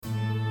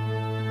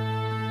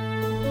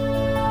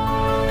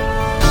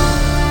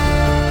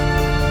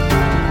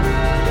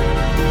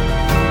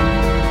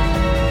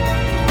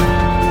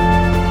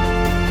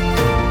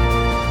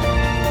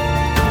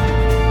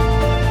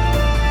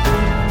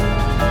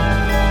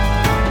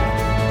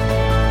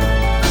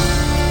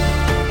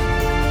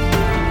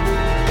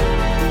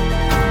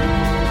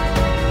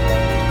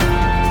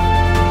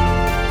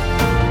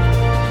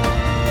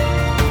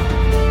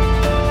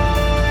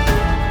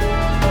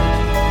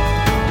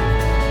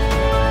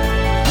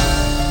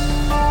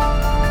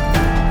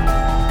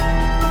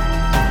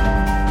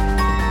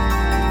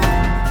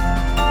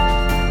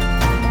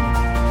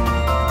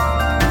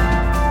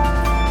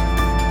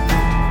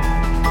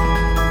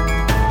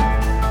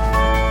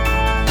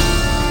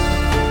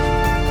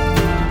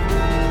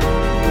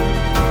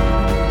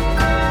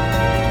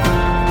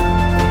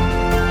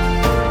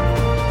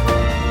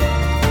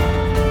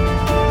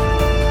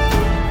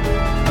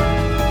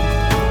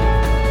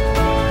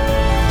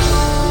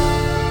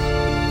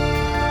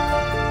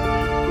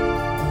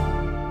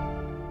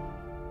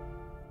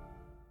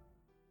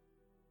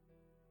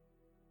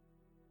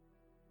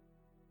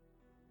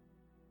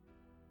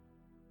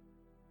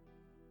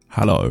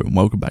Hello and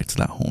welcome back to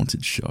That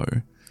Haunted Show.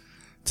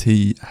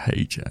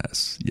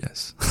 THS,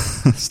 yes.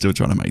 Still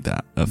trying to make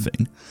that a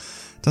thing.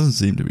 Doesn't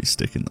seem to be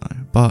sticking though.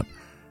 But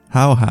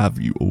how have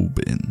you all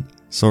been?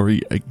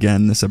 Sorry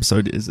again, this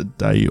episode is a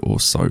day or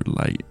so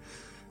late.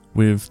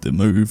 With the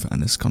move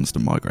and this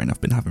constant migraine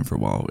I've been having for a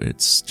while,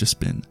 it's just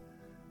been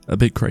a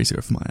bit crazy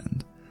off my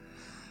end.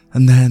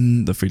 And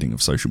then the feeling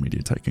of social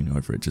media taking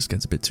over, it just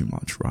gets a bit too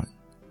much, right?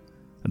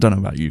 I don't know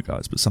about you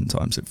guys, but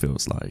sometimes it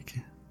feels like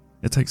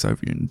it takes over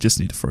you and you just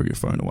need to throw your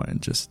phone away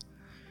and just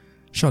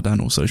shut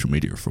down all social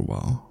media for a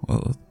while.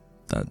 Well,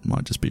 that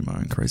might just be my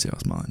own crazy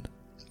ass mind.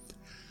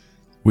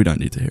 We don't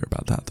need to hear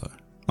about that though.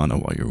 I know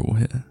why you're all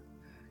here.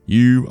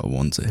 You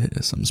want to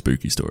hear some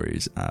spooky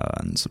stories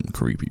and some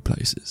creepy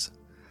places.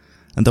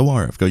 And don't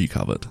worry, I've got you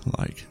covered.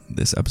 Like,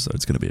 this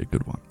episode's going to be a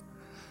good one.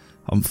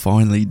 I'm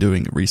finally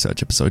doing a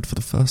research episode for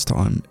the first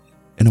time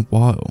in a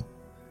while.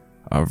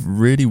 I've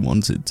really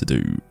wanted to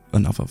do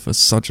another for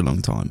such a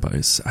long time, but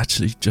it's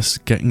actually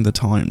just getting the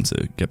time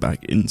to get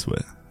back into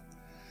it.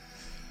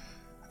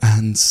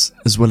 And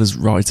as well as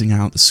writing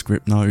out the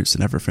script notes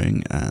and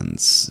everything,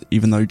 and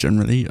even though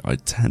generally I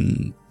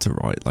tend to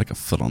write like a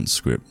full-on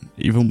script,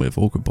 even with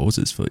awkward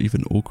pauses for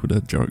even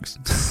awkwarder jokes,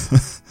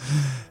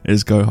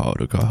 it's go hard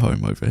or go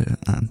home over here,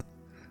 and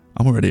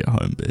I'm already at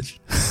home, bitch.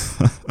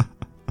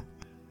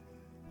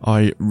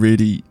 I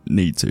really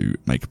need to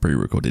make a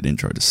pre-recorded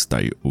intro to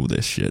state all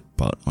this shit,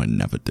 but I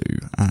never do,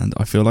 and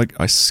I feel like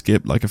I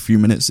skip like a few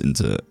minutes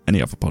into any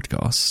other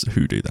podcasts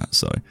who do that,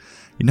 so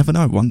you never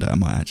know, one day I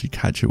might actually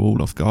catch you all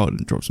off guard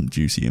and drop some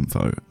juicy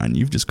info, and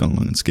you've just gone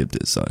along and skipped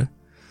it, so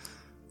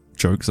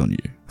joke's on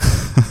you.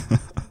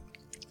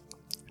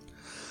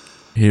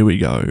 Here we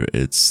go,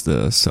 it's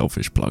the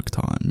selfish plug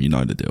time, you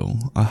know the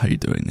deal. I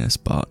hate doing this,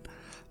 but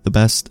the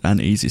best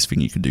and easiest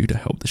thing you can do to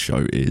help the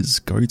show is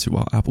go to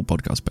our Apple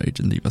Podcast page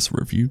and leave us a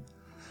review.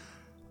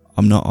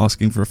 I'm not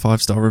asking for a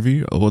 5-star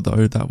review,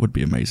 although that would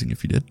be amazing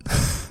if you did.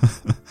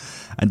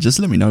 And just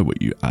let me know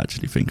what you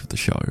actually think of the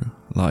show.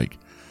 Like,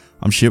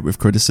 I'm shit with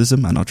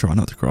criticism and I'll try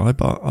not to cry,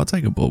 but I'll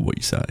take on board what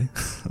you say.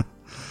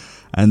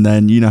 And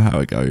then you know how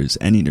it goes.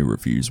 Any new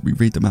reviews, we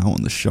read them out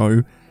on the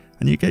show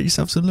and you get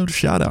yourself a little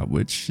shout out,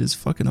 which is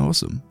fucking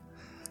awesome.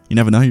 You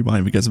never know, you might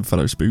even get some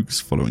fellow spooks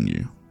following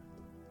you.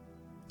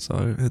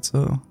 So it's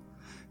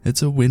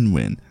a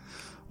win-win.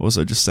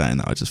 Also, just saying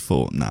that, I just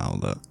thought now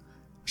that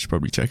I should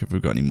probably check if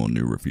we've got any more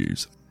new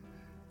reviews.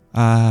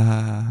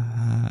 No.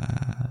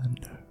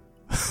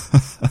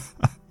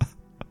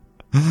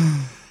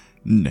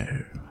 No.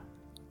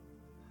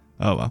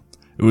 Oh well,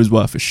 it was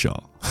worth a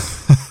shot.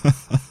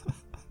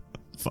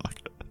 Fuck.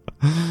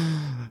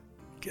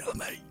 Kill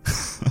me.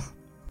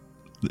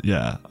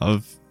 Yeah,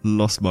 I've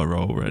lost my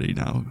role already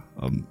now.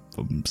 I'm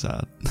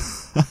sad.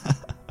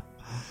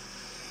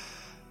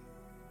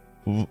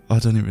 I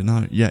don't even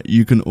know. Yeah,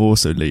 you can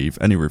also leave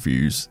any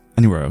reviews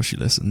anywhere else you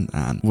listen,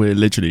 and we're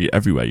literally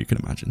everywhere you can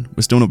imagine.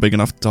 We're still not big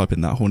enough to type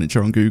in That Haunted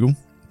Show on Google,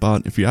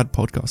 but if you add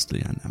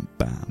Podcastly and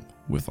bam,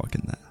 we're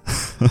fucking there.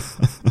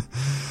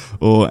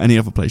 Or any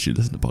other place you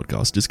listen to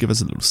podcasts, just give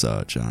us a little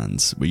search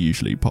and we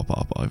usually pop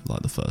up over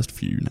like the first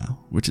few now,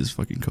 which is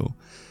fucking cool.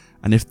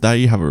 And if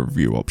they have a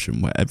review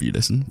option wherever you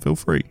listen, feel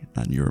free,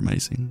 and you're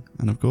amazing.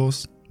 And of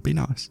course, be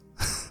nice.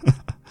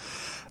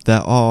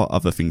 There are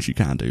other things you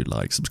can do,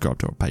 like subscribe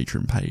to our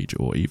Patreon page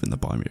or even the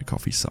Buy Me a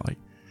Coffee site,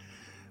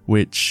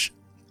 which,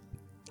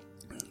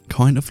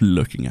 kind of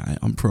looking at it,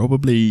 I'm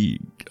probably,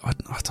 I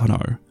don't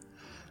know.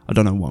 I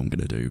don't know what I'm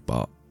going to do,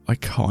 but I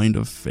kind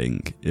of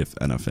think, if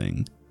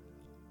anything,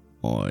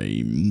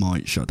 I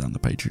might shut down the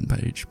Patreon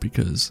page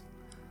because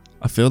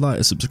I feel like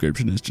a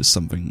subscription is just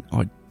something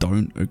I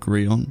don't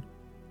agree on.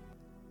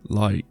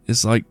 Like,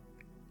 it's like,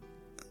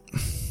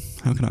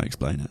 how can I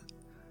explain it?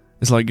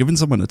 It's like giving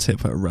someone a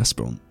tip at a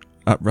restaurant.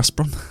 At a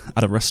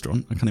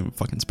restaurant. I can't even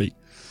fucking speak.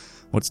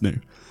 What's new?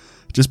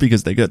 Just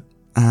because they're good.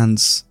 And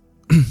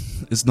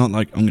it's not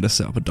like I'm going to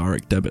set up a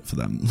direct debit for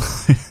them.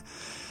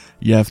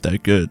 Yeah, if they're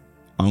good,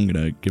 I'm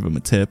going to give them a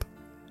tip.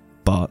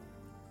 But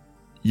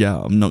yeah,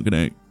 I'm not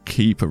going to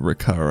keep a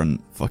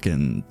recurrent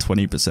fucking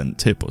 20%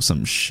 tip or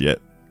some shit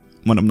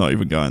when I'm not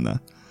even going there.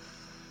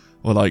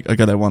 Or like, I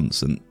go there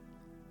once and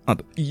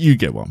you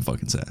get what I'm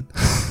fucking saying.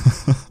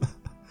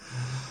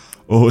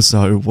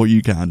 Also, what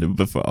you can do,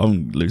 before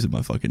I'm losing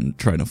my fucking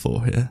train of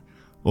thought here.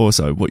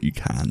 Also, what you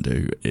can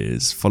do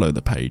is follow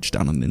the page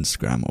down on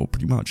Instagram or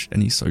pretty much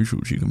any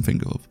socials you can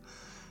think of.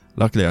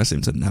 Luckily, I seem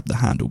to have the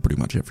handle pretty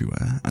much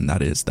everywhere, and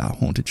that is That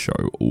Haunted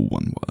Show, all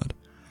one word.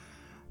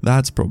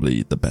 That's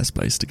probably the best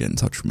place to get in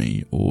touch with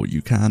me, or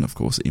you can, of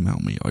course, email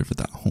me over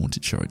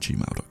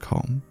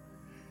thathauntedshow@gmail.com.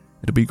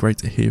 It'll be great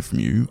to hear from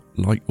you,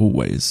 like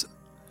always.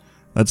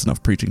 That's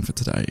enough preaching for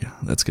today.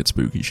 Let's get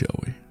spooky, shall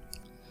we?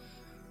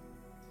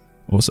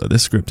 Also,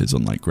 this script is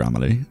on like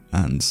Grammarly,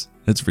 and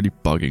it's really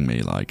bugging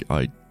me. Like,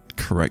 I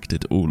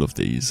corrected all of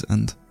these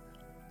and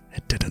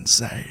it didn't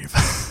save.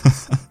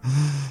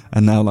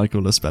 And now like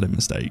all the spelling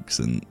mistakes,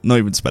 and not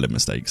even spelling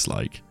mistakes,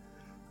 like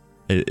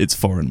it's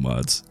foreign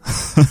words,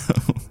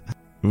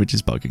 which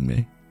is bugging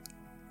me.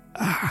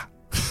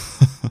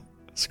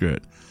 Screw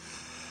it.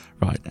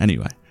 Right,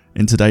 anyway,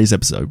 in today's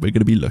episode, we're going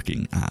to be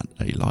looking at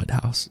a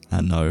lighthouse.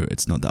 And no,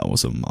 it's not that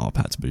awesome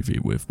R-Pats movie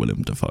with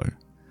Willem Dafoe,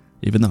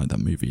 even though that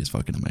movie is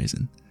fucking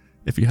amazing.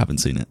 If you haven't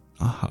seen it,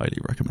 I highly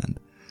recommend.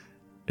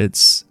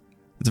 It's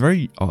a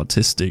very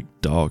artistic,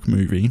 dark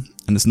movie,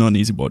 and it's not an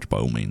easy watch by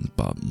all means,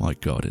 but my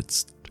god,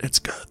 it's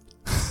good.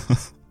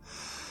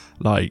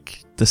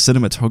 Like, the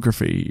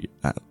cinematography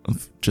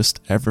of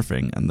just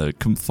everything and the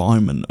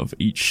confinement of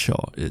each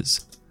shot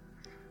is...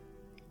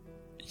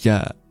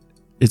 yeah,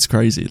 it's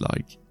crazy.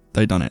 Like,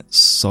 they done it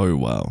so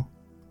well.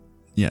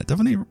 Yeah,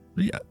 definitely,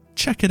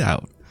 check it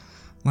out.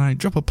 Like,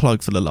 drop a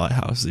plug for The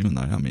Lighthouse, even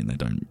though, I mean, they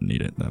don't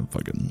need it. They're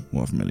fucking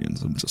worth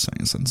millions. I'm just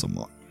saying, send some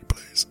money,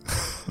 please.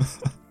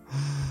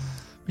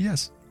 But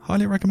yes,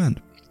 highly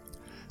recommend.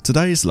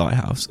 Today's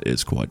lighthouse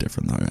is quite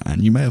different though,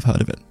 and you may have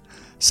heard of it.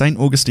 St.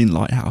 Augustine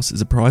Lighthouse is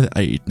a private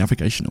aid,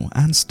 navigational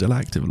and still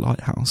active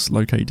lighthouse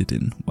located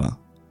in, well,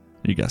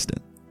 you guessed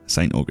it,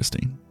 St.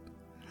 Augustine,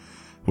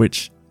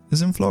 which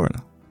is in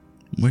Florida,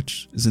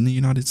 which is in the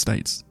United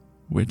States,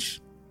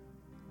 which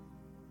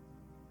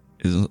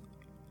is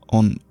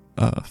on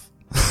Earth,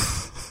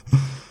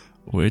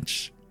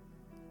 which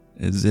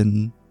is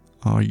in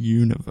our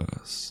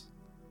universe,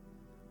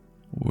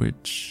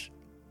 which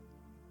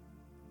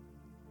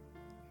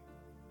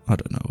I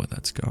don't know where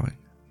that's going.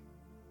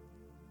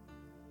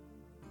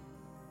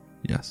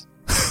 Yes.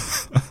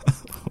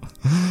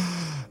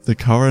 The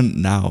current,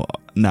 now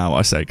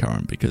I say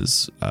current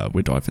because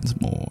we'll dive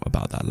into more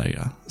about that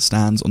later,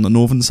 stands on the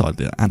northern side of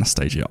the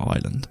Anastasia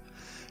Island.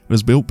 It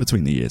was built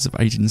between the years of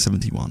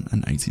 1871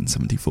 and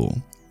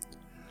 1874.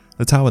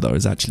 The tower though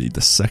is actually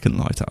the second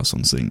lighthouse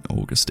on St.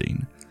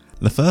 Augustine.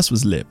 The first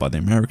was lit by the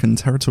American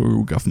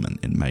territorial government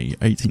in May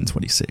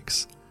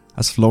 1826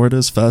 as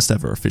Florida's first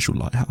ever official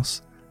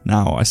lighthouse.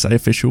 Now I say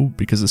official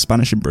because the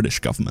Spanish and British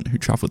government who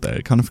travelled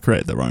there kind of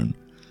created their own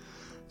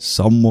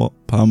somewhat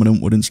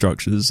permanent wooden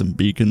structures and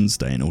beacons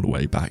dating all the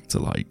way back to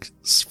like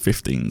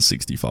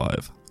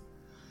 1565.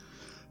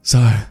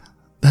 So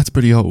that's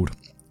pretty old.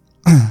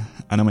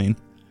 And I mean,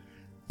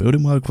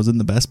 building work wasn't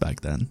the best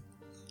back then.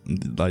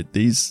 Like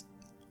these,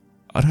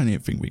 I don't even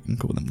think we can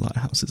call them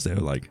lighthouses. They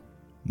were like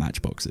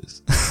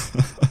matchboxes.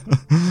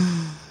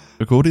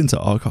 According to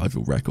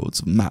archival records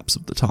of maps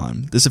of the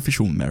time, this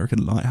official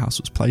American lighthouse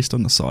was placed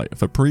on the site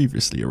of a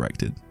previously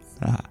erected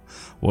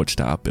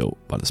watchtower built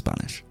by the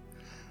Spanish.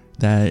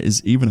 There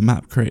is even a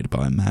map created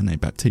by a man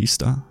named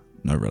Baptista,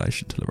 no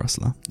relation to the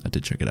wrestler, I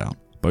did check it out,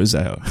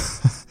 Bozeo,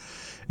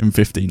 in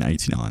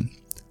 1589.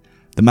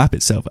 The map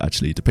itself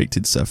actually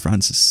depicted Sir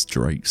Francis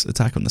Drake's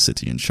attack on the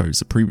city and shows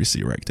the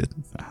previously erected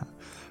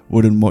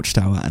wooden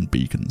watchtower and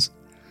beacons.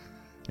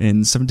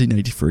 In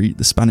 1783,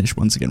 the Spanish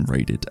once again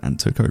raided and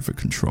took over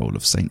control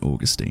of St.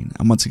 Augustine,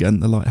 and once again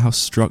the lighthouse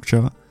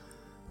structure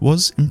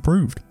was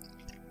improved.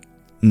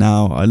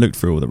 Now, I looked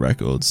through all the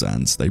records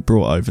and they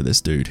brought over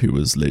this dude who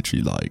was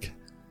literally like,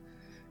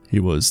 he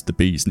was the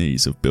bee's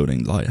knees of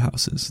building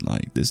lighthouses.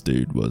 Like, this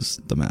dude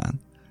was the man.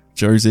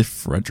 Joseph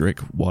Frederick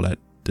Wallet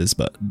de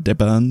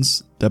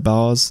Bars.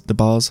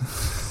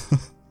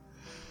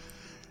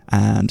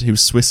 And he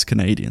was Swiss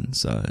Canadian,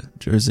 so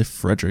Joseph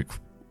Frederick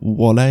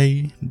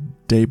Wallet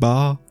de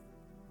Bar.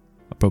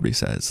 I probably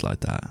say it's like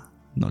that,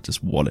 not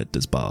just Wallet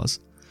des Bars.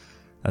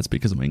 That's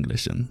because I'm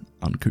English and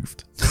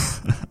uncouthed.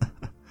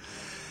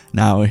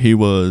 Now, he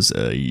was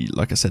a,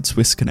 like I said,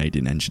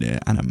 Swiss-Canadian engineer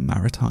and a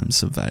maritime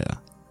surveyor.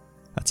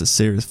 That's a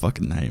serious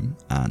fucking name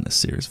and a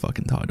serious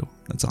fucking title.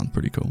 That sounds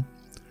pretty cool.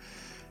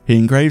 He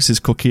engraves his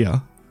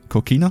coquina?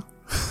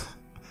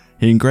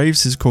 He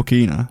engraves his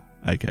coquina,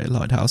 aka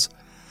lighthouse,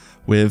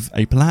 with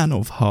a plan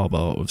of harbour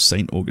of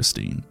St.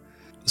 Augustine.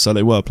 So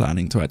they were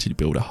planning to actually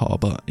build a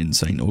harbour in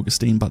St.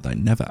 Augustine, but they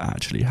never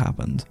actually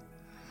happened.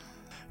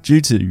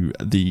 Due to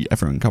the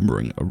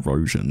ever-encumbering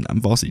erosion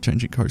and vastly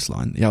changing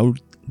coastline,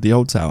 the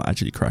old tower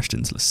actually crashed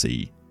into the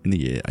sea in the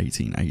year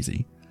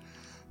 1880.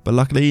 But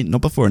luckily,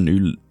 not before a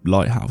new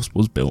lighthouse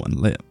was built and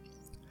lit.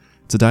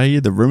 Today,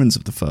 the ruins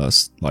of the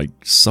first,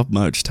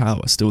 submerged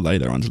tower still lay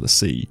there under the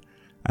sea,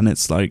 and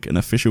it's like an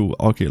official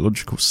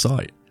archaeological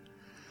site.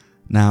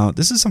 Now,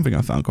 this is something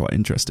I found quite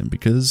interesting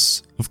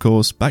because, of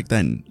course, back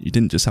then, you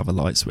didn't just have a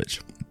light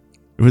switch.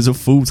 It was a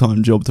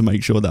full-time job to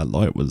make sure that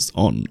light was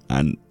on,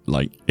 and,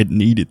 it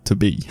needed to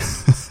be.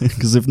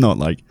 Because if not,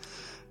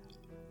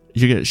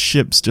 you get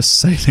ships just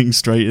sailing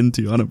straight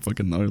into you. I don't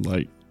fucking know,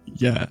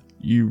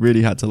 you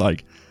really had to,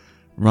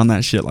 run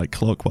that shit like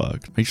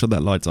clockwork. Make sure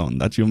that light's on.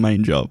 That's your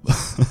main job.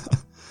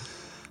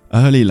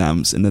 Early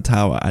lamps in the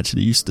tower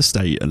actually used to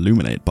stay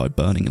illuminated by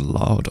burning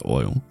lard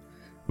oil,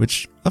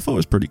 which I thought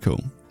was pretty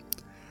cool.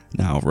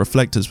 Now,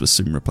 reflectors were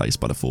soon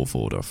replaced by the fourth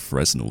order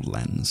Fresnel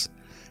lens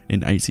in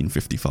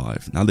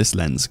 1855. Now, this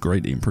lens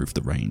greatly improved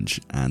the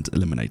range and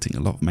eliminating a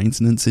lot of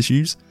maintenance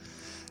issues,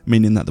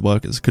 meaning that the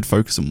workers could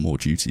focus on more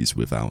duties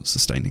without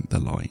sustaining the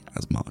light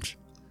as much.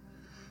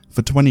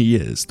 For 20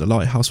 years, the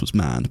lighthouse was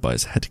manned by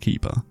its head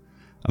keeper,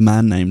 a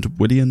man named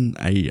William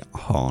A.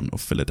 Hahn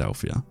of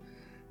Philadelphia.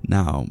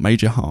 Now,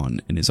 Major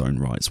Hahn, in his own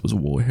rights, was a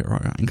war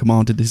hero and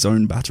commanded his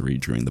own battery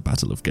during the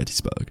Battle of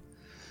Gettysburg.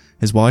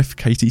 His wife,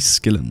 Katie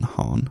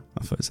Skillenhahn.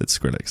 I thought it said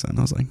Skrillex and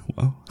I was like,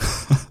 wow.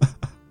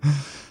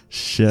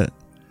 Shit.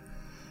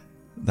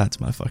 That's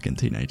my fucking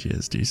teenage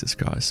years, Jesus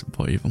Christ.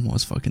 What even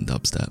was fucking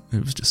dubstep?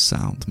 It was just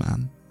sound,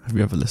 man. Have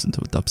you ever listened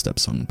to a dubstep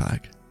song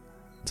back?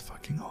 It's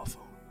fucking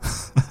awful.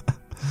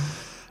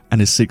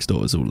 And his 6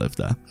 daughters all lived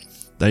there.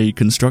 They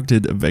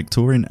constructed a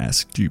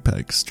Victorian-esque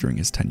duplex during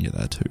his tenure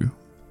there too.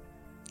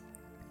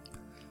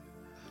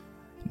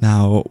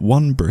 Now,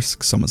 one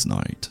brisk summer's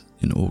night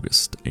in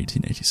August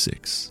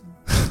 1886.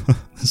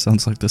 This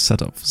sounds like the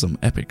setup for some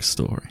epic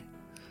story.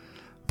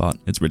 But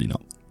it's really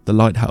not. The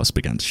lighthouse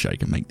began to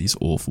shake and make these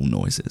awful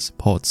noises.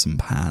 Pots and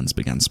pans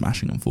began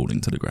smashing and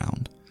falling to the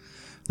ground.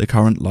 The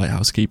current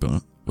lighthouse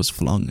keeper was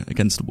flung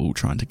against the wall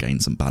trying to gain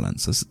some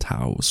balance as the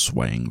tower was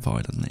swaying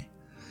violently.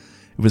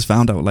 It was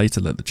found out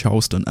later that the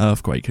Charleston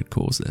earthquake had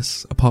caused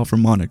this. Apart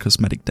from minor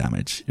cosmetic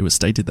damage, it was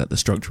stated that the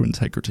structural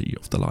integrity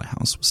of the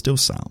lighthouse was still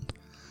sound.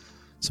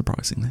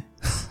 Surprisingly.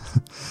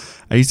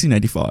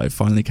 1885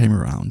 finally came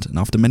around, and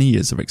after many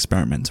years of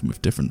experimenting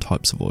with different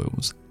types of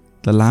oils,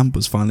 the lamp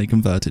was finally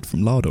converted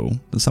from lard oil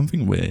to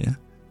something we're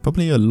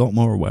probably a lot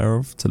more aware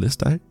of to this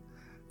day: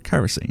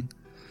 kerosene.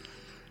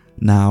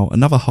 Now,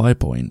 another high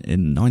point,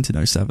 in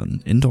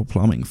 1907, indoor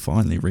plumbing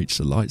finally reached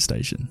the light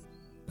station.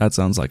 That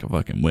sounds like a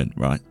fucking win,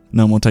 right?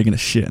 No more taking a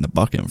shit in a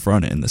bucket and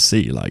throwing it in the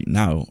sea. Like,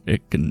 now you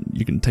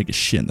can take a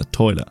shit in the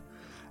toilet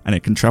and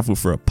it can travel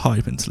through a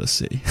pipe into the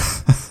sea.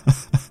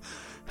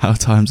 How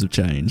times have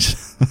changed.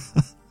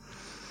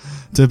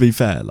 To be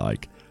fair,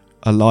 like,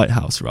 a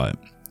lighthouse, right?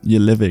 You're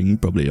living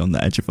probably on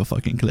the edge of a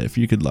fucking cliff.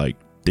 You could, like,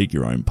 dig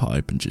your own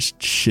pipe and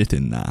just shit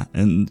in that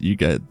and you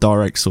get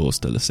direct source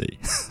to the sea.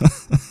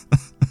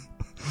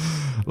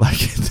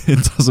 Like,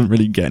 it doesn't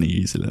really get any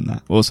easier than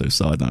that. Also,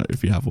 side note,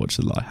 if you have watched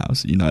The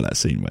Lighthouse, you know that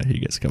scene where he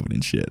gets covered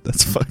in shit.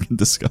 That's fucking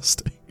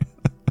disgusting.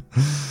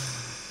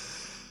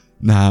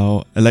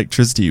 Now,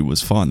 electricity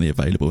was finally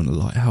available in the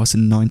lighthouse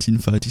in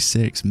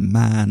 1936.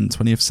 Man,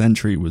 20th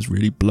century was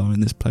really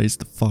blowing this place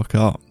the fuck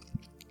up.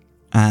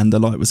 And the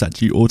light was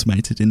actually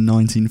automated in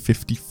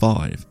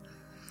 1955.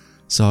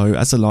 So,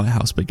 as the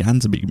lighthouse began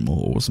to be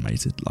more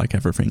automated, like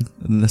everything,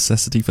 the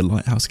necessity for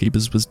lighthouse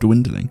keepers was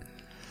dwindling.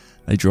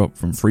 They dropped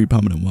from 3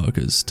 permanent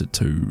workers to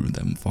 2,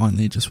 then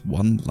finally just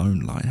 1 lone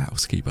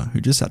lighthouse keeper who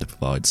just had to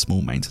provide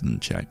small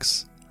maintenance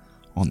checks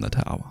on the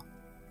tower.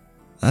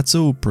 That's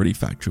all pretty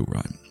factual,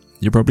 right?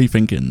 You're probably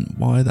thinking,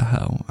 why the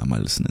hell am I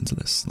listening to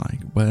this?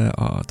 Like, where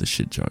are the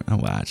shit jokes? Oh,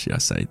 well, actually, I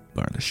say,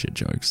 where are the shit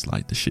jokes?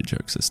 Like, the shit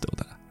jokes are still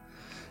there.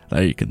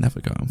 They can never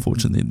go.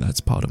 Unfortunately, that's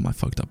part of my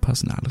fucked up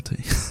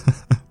personality.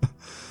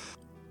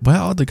 Where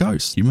are the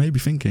ghosts? You may be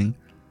thinking,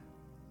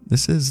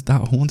 this is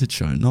That Haunted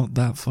Show, not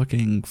that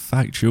fucking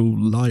factual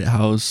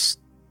lighthouse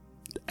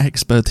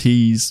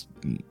expertise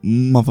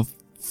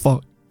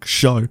motherfuck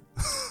show.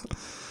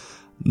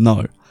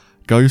 No,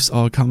 ghosts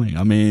are coming.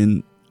 I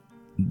mean,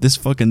 this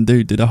fucking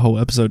dude did a whole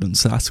episode on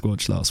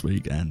Sasquatch last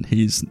week and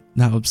he's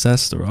now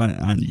obsessed, alright?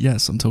 And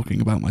yes, I'm talking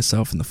about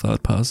myself in the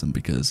third person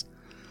because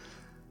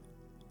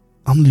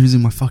I'm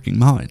losing my fucking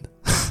mind.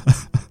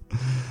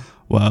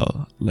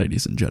 Well,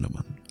 ladies and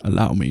gentlemen,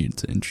 allow me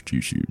to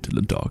introduce you to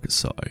the darker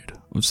side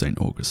of St.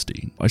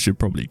 Augustine. I should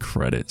probably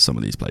credit some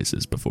of these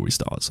places before we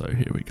start, so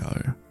here we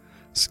go.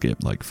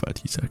 Skip like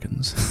 30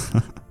 seconds.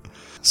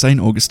 St.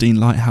 Augustine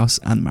Lighthouse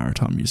and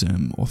Maritime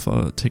Museum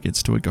offer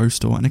tickets to a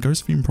ghost tour and a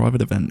ghost-themed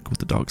private event called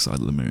the Dark Side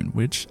of the Moon,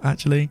 which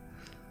actually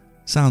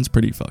sounds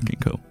pretty fucking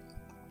cool.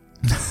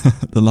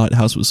 The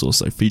lighthouse was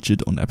also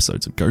featured on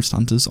episodes of Ghost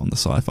Hunters on the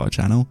Sci-Fi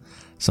Channel.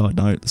 Side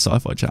note, the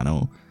Sci-Fi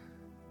Channel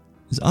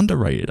is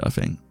underrated, I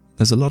think.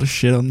 There's a lot of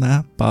shit on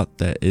there, but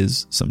there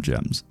is some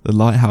gems. The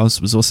lighthouse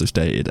was also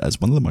stated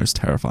as one of the most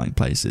terrifying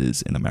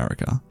places in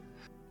America.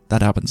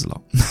 That happens a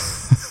lot.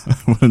 I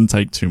wouldn't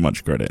take too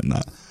much credit in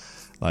that.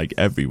 Like,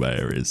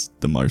 everywhere is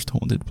the most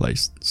haunted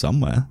place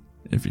somewhere,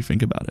 if you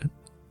think about it.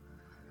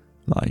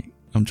 Like,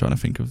 I'm trying to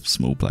think of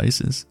small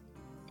places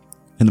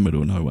in the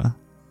middle of nowhere.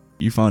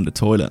 You find a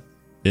toilet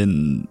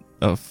in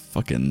a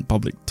fucking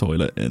public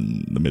toilet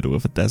in the middle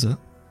of a desert.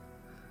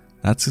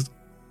 That's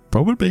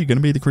probably going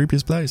to be the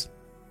creepiest place.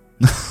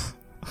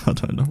 I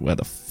don't know where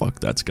the fuck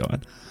that's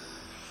going.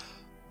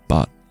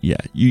 But, yeah,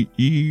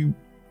 you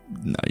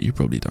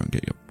probably don't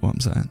get what I'm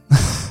saying.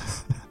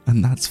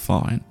 And that's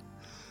fine.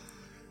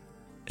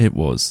 It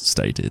was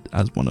stated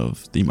as one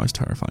of the most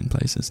terrifying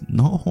places.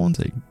 Not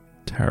haunting,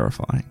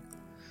 terrifying.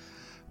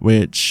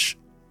 Which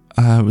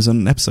was on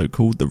an episode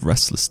called The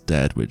Restless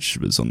Dead, which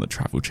was on the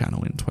Travel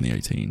Channel in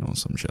 2018 or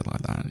some shit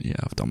like that. Yeah,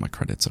 I've done my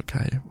credits,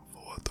 okay.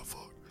 What the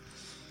fuck?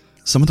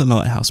 Some of the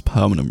lighthouse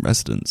permanent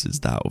residence is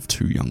that of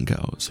 2 young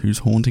girls whose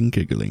haunting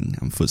giggling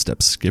and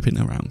footsteps skipping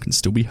around can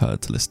still be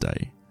heard to this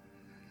day.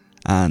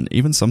 And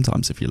even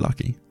sometimes if you're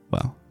lucky,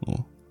 well,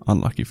 or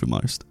unlucky for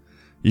most,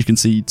 you can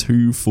see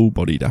 2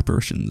 full-bodied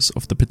apparitions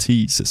of the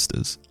Petit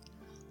sisters.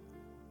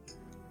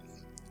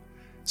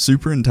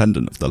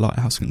 Superintendent of the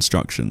lighthouse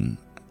construction,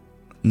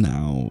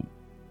 now,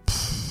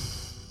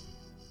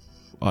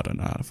 I don't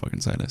know how to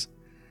fucking say this,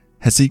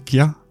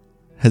 Hezekiah?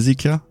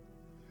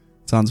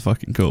 Sounds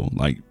fucking cool,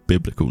 like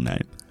biblical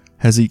name.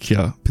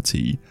 Hezekiah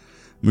Petit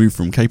moved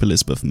from Cape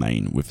Elizabeth,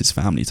 Maine with his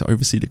family to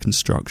oversee the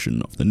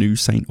construction of the new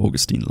St.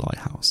 Augustine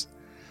Lighthouse.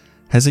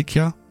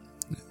 Hezekiah,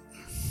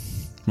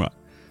 right,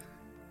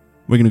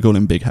 we're going to call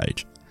him Big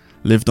H.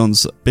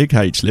 Big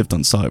H lived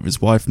on site with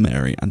his wife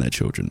Mary and their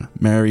children,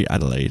 Mary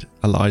Adelaide,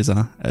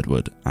 Eliza,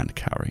 Edward and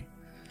Carrie.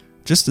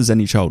 Just as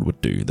any child would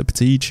do, the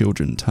Petit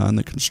children turned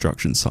the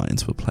construction site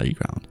into a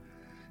playground,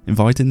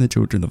 inviting the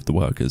children of the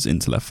workers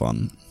into their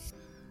fun.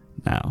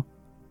 Now,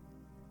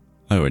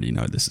 I already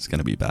know this is going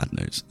to be bad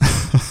news,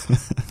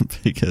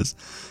 because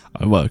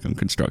I work on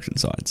construction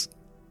sites,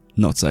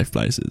 not safe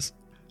places.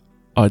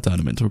 I turn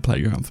them into a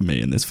playground for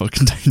me and it's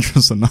fucking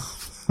dangerous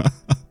enough.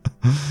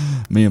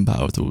 Me and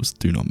power tools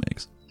do not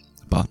mix,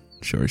 but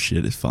sure as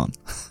shit is fun.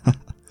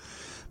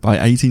 By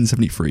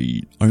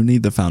 1873, only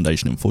the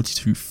foundation and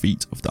 42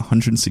 feet of the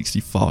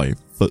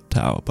 165-foot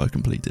tower were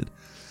completed.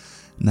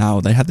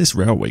 Now, they had this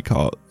railway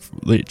cart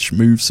which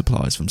moved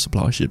supplies from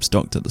supply ships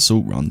docked at the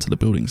salt run to the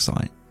building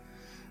site.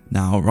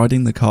 Now,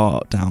 riding the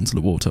cart down to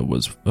the water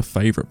was a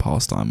favourite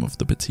pastime of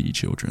the Petit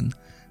children.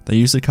 They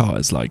used the cart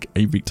as like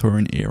a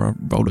Victorian-era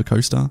roller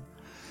coaster,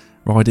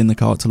 riding the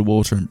cart to the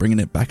water and bringing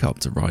it back up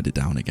to ride it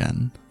down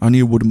again. Only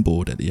a wooden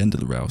board at the end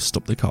of the rail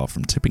stopped the cart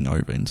from tipping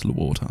over into the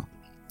water.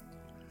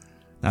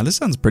 Now this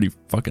sounds pretty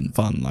fucking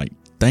fun, like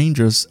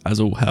dangerous as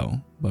all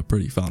hell, but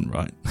pretty fun,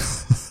 right?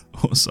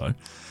 Also,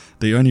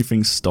 the only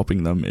thing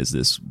stopping them is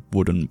this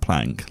wooden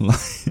plank. Like,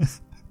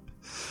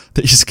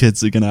 these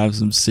kids are gonna have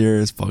some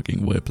serious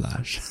fucking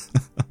whiplash.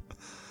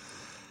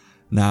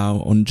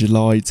 Now, on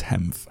July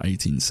 10th,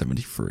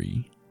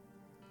 1873,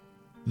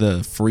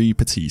 the three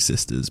Petit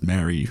sisters,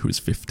 Mary, who was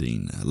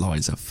 15,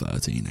 Eliza,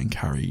 13, and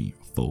Carrie,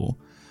 4,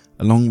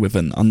 along with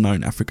an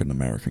unknown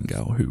African-American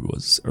girl who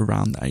was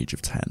around the age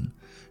of 10,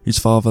 whose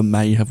father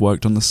may have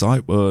worked on the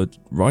site, were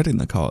riding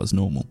the cart as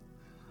normal.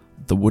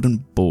 The wooden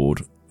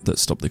board that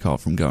stopped the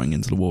cart from going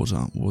into the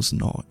water was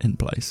not in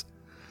place.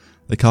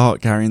 The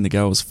cart carrying the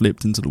girls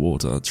flipped into the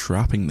water,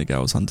 trapping the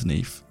girls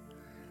underneath.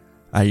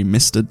 A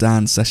Mr.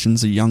 Dan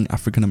Sessions, a young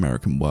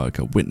African-American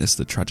worker, witnessed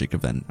the tragic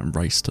event and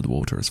raced to the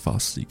water as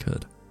fast as he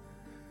could.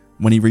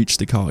 When he reached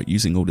the cart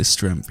using all his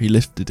strength, he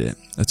lifted it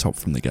atop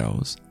from the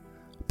girls,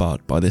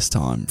 but by this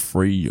time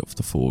 3 of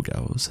the 4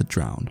 girls had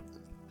drowned.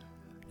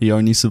 The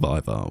only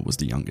survivor was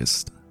the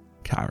youngest,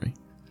 Carrie.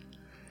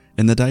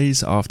 In the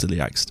days after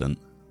the accident,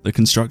 the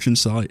construction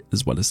site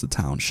as well as the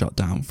town shut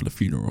down for the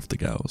funeral of the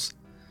girls.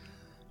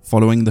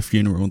 Following the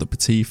funeral, the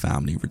Petit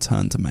family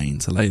returned to Maine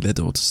to lay their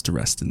daughters to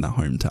rest in their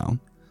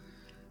hometown.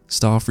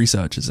 Staff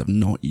researchers have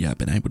not yet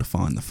been able to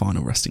find the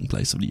final resting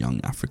place of the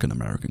young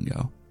African-American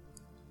girl.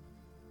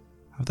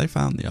 Have they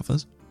found the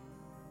others?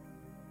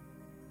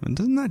 It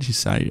doesn't actually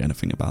say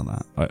anything about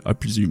that. I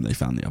presume they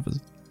found the others.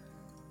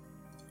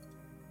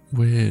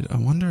 Weird. I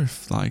wonder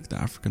if like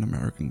the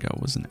African-American girl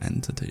was an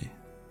entity.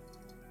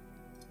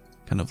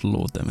 Kind of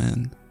lured them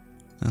in.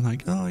 And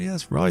like, oh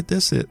yes, ride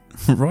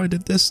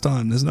it this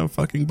time, there's no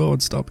fucking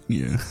board stopping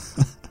you.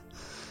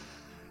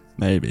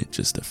 Maybe,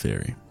 just a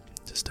theory.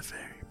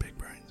 Big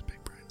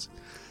brains.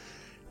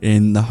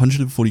 In the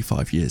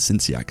 145 years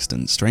since the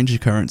accident, strange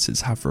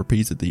occurrences have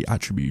repeatedly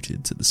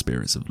attributed to the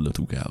spirits of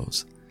little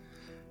girls.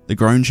 The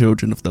grown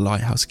children of the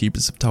lighthouse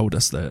keepers have told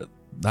us that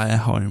their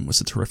home was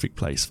a terrific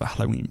place for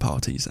Halloween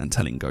parties and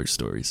telling ghost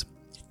stories.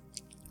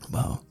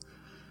 Well,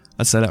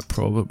 I'd say that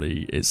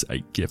probably is a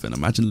given.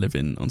 Imagine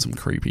living on some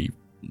creepy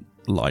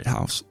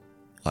lighthouse,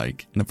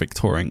 like in a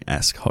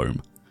Victorian-esque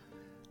home.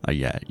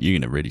 Yeah, you're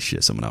gonna really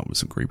shit someone up with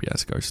some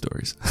creepy-ass ghost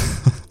stories.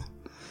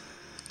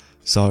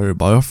 So,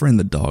 by offering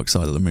the dark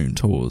side of the moon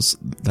tours,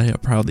 they are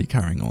proudly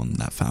carrying on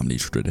that family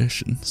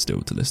tradition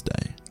still to this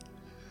day.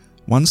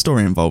 One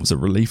story involves a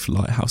relief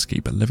lighthouse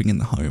keeper living in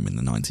the home in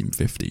the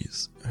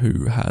 1950s,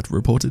 who had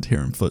reported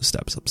hearing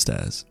footsteps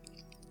upstairs.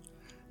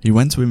 He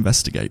went to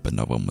investigate, but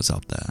no one was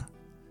up there.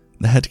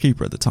 The head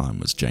keeper at the time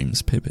was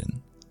James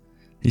Pippin.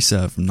 He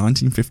served from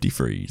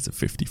 1953 to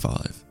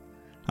 55,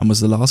 and was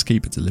the last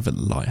keeper to live at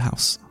the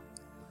lighthouse.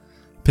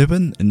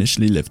 Pippin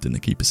initially lived in the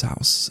keeper's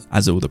house,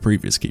 as all the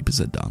previous keepers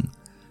had done,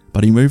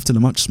 but he moved to the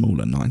much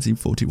smaller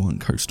 1941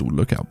 Coastal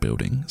Lookout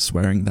building,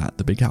 swearing that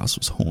the big house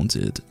was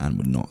haunted and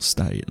would not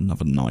stay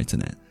another night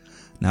in it.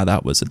 Now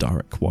that was a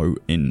direct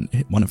quote in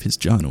one of his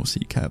journals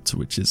he kept,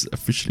 which is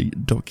officially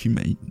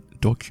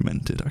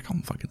documented. I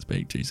can't fucking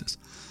speak, Jesus.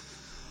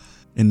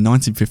 In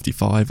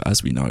 1955,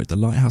 as we know, the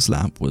lighthouse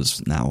lamp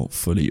was now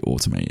fully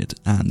automated,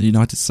 and the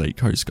United States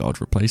Coast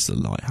Guard replaced the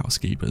lighthouse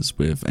keepers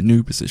with a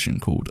new position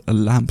called a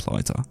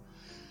lamplighter.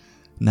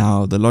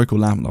 Now, the local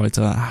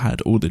lamplighter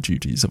had all the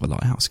duties of a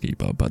lighthouse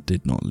keeper, but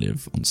did not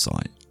live on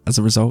site. As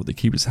a result, the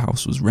keeper's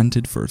house was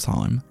rented for a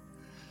time.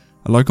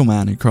 A local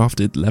man who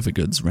crafted leather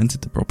goods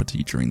rented the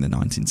property during the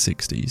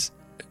 1960s.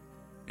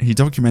 He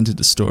documented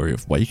the story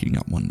of waking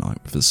up one night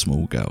with a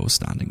small girl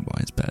standing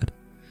by his bed.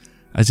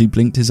 As he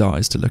blinked his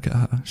eyes to look at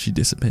her, she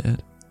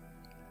disappeared.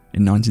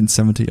 In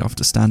 1970,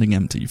 after standing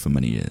empty for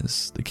many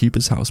years, the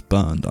keeper's house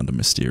burned under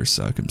mysterious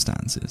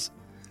circumstances,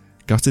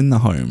 gutting the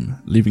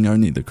home, leaving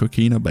only the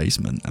coquina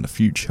basement and a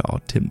few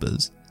charred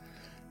timbers.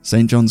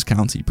 St. Johns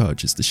County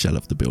purchased the shell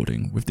of the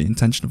building with the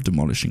intention of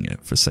demolishing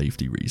it for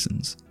safety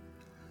reasons.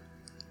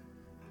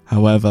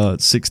 However,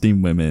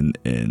 16 women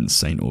in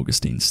St.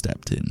 Augustine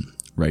stepped in,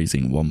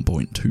 raising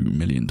 $1.2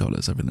 million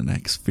over the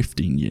next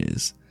 15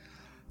 years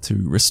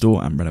to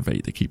restore and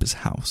renovate the keeper's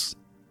house.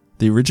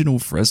 The original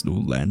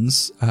Fresnel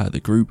lens, the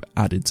group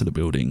added to the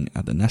building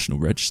at the National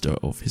Register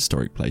of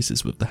Historic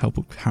Places with the help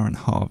of Karen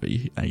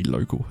Harvey, a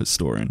local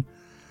historian,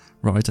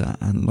 writer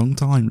and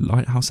long-time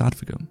lighthouse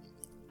advocate.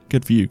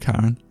 Good for you,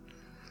 Karen.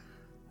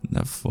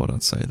 Never thought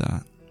I'd say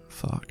that.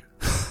 Fuck.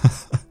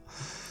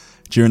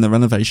 During the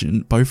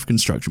renovation, both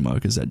construction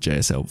workers at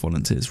JSL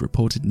Volunteers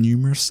reported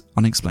numerous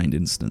unexplained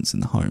incidents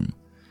in the home.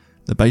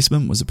 The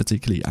basement was a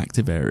particularly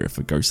active area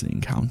for ghostly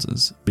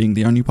encounters, being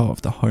the only part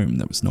of the home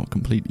that was not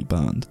completely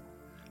burned.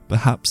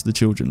 Perhaps the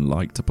children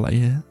liked to play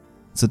here.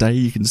 Today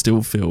you can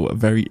still feel a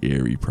very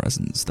eerie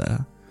presence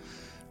there.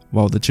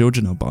 While the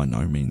children are by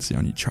no means the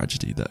only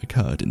tragedy that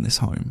occurred in this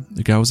home,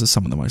 the girls are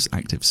some of the most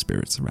active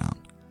spirits around.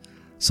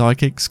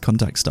 Psychics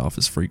contact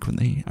staffers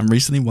frequently, and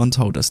recently one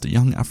told us the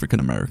young African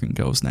American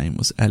girl's name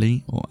was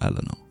Ellie or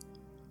Eleanor.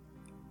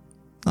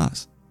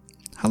 Nice.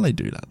 How do they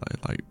do that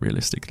though? Like,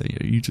 realistically,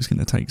 are you just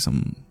going to take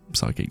some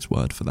psychic's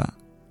word for that?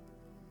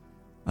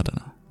 I don't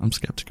know. I'm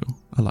skeptical.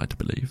 I like to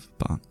believe,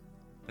 but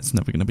it's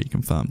never going to be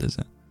confirmed, is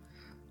it?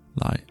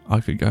 Like, I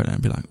could go there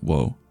and be like,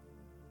 whoa,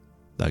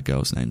 that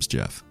girl's name's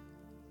Jeff.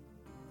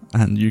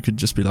 And you could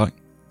just be like,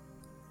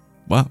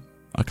 well,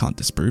 I can't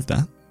disprove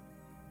that.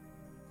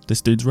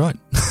 This dude's right.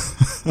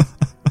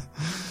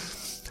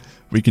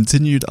 We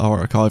continued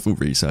our archival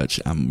research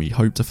and we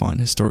hope to find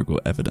historical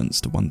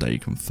evidence to one day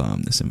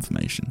confirm this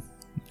information.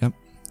 Yep,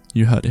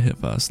 you heard it here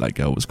first. That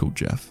girl was called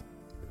Jeff.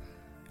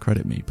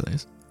 Credit me,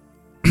 please.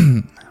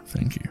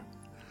 Thank you.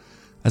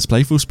 As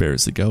playful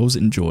spirits, the girls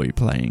enjoy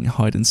playing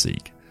hide and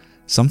seek,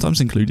 sometimes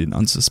including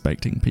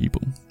unsuspecting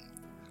people.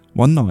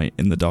 One night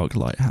in the dark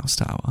lighthouse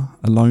tower,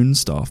 a lone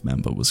staff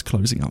member was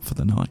closing up for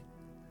the night.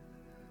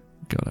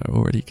 God, I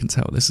already can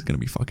tell this is going to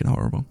be fucking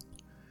horrible.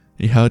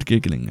 He heard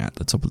giggling at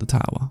the top of the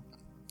tower.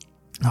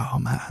 Oh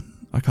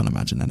man, I can't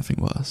imagine anything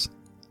worse.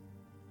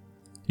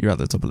 You're at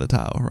the top of the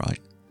tower, right?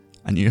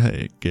 And you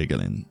hear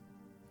giggling.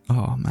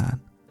 Oh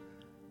man.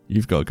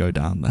 You've got to go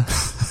down there.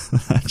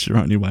 That's your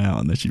only way out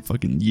unless you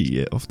fucking yeet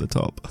it off the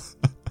top.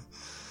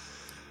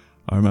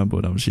 I remember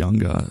when I was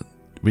younger,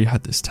 we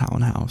had this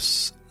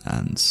townhouse.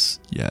 And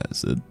yeah,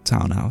 it's a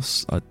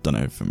townhouse. I don't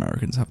know if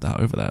Americans have that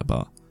over there,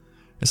 but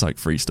it's like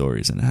 3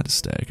 stories and it had a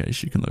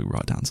staircase. You can look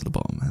right down to the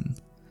bottom, and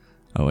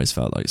I always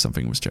felt like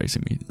something was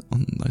chasing me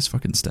on those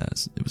fucking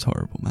stairs. It was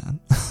horrible, man.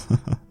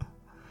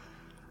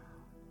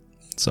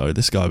 So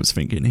this guy was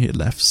thinking he had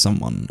left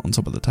someone on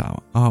top of the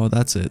tower. Oh,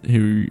 that's it.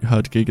 Who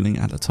heard giggling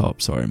at the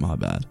top. Sorry, my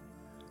bad.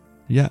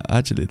 Yeah,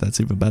 actually, that's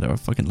even better. I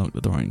fucking lock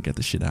the door and get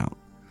the shit out.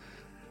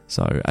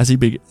 So as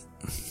he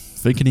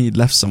thinking he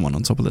left someone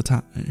on top of the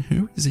tower.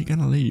 Who is he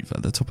gonna leave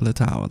at the top of the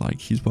tower?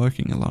 Like, he's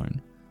working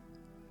alone.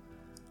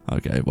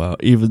 Okay, well,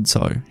 even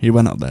so, he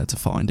went up there to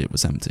find it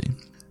was empty.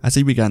 As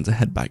he began to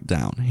head back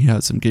down, he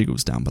heard some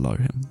giggles down below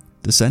him.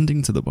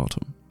 Descending to the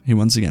bottom, he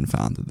once again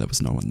found that there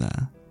was no one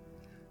there.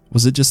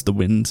 Was it just the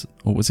wind,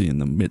 or was he in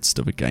the midst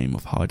of a game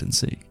of hide and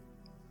seek?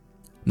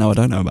 Now, I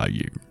don't know about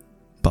you,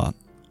 but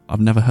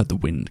I've never heard the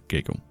wind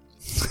giggle.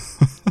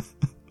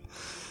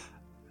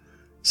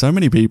 So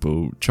many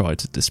people try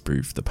to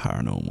disprove the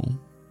paranormal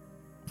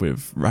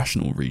with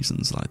rational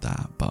reasons like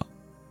that, but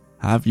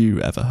have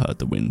you ever heard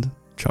the wind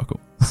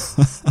chuckle?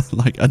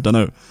 Like, I don't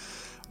know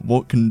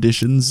what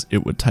conditions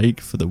it would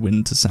take for the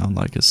wind to sound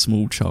like a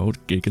small child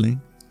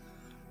giggling,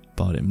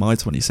 but in my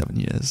 27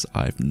 years,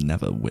 I've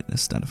never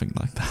witnessed anything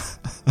like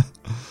that.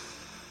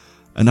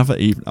 Another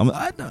evening,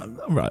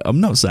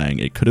 I'm not saying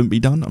it couldn't be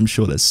done. I'm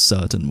sure there's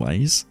certain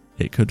ways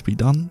it could be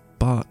done,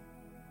 but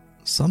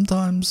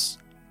sometimes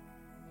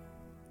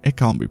it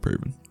can't be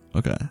proven.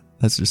 Okay,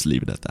 let's just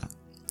leave it at that.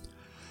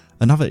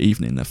 Another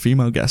evening, a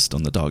female guest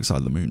on the Dark Side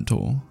of the Moon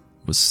tour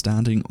was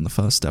standing on the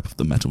first step of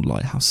the metal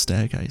lighthouse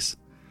staircase.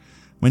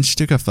 When she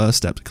took her first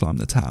step to climb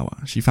the tower,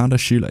 she found her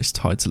shoelace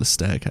tied to the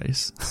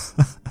staircase.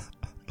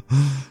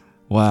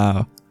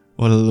 Wow,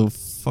 what a little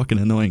fucking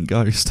annoying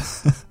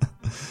ghost.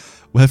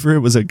 Whether it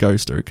was a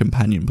ghost or a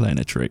companion playing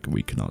a trick,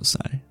 we cannot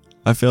say.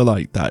 I feel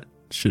like that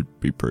should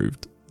be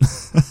proved.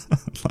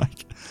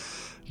 Like,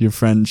 your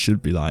friend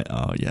should be like,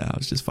 oh yeah, I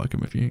was just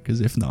fucking with you,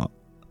 because if not,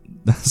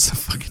 that's a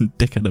fucking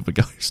dickhead of a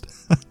ghost.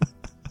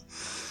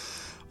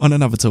 On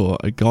another tour,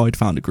 a guide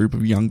found a group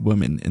of young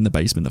women in the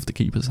basement of the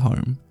keeper's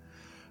home.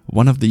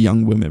 One of the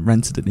young women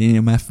rented an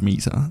EMF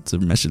meter to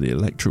measure the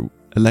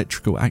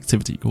electrical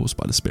activity caused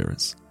by the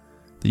spirits.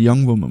 The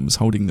young woman was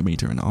holding the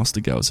meter and asked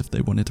the girls if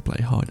they wanted to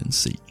play hide and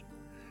seek.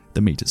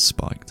 The meter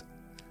spiked.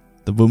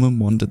 The woman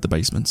wandered the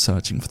basement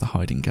searching for the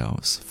hiding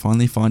girls,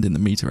 finally finding the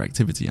meter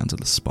activity under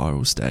the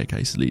spiral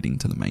staircase leading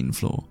to the main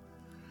floor.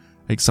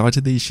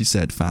 Excitedly, she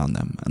said found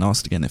them and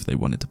asked again if they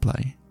wanted to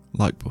play.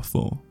 Like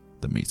before,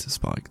 the meter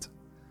spiked.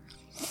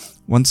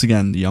 Once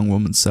again, the young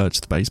woman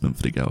searched the basement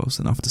for the girls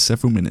and after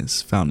several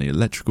minutes found the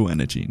electrical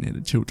energy near the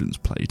children's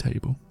play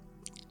table.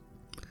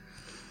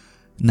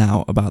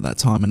 Now, about that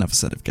time, another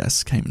set of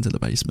guests came into the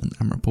basement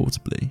and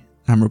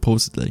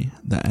reportedly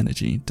their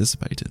energy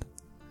dissipated.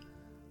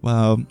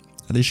 Well,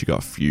 at least you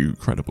got a few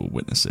credible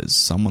witnesses.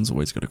 Someone's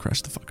always got to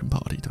crash the fucking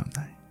party, don't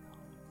they?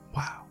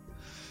 Wow.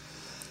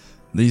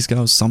 These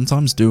girls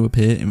sometimes do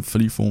appear in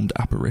fully formed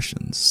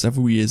apparitions.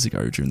 Several years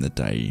ago during the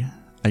day,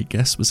 a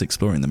guest was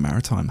exploring the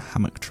maritime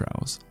hammock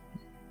trails.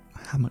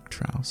 Hammock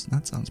trails?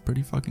 That sounds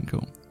pretty fucking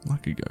cool. I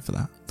could go for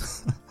that.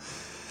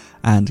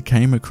 And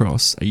came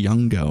across a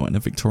young girl in a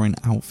Victorian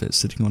outfit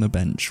sitting on a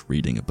bench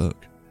reading a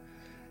book.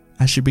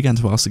 As she began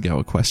to ask the girl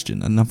a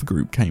question, another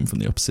group came from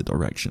the opposite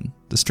direction.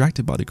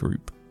 Distracted by the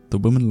group, the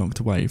woman looked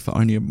away for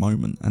only a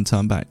moment and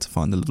turned back to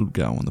find the little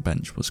girl on the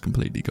bench was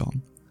completely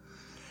gone.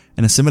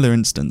 In a similar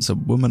instance, a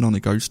woman on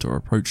a ghost tour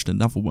approached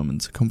another woman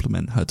to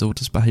compliment her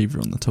daughter's behaviour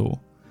on the tour.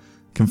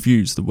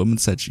 Confused, the woman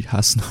said she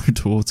has no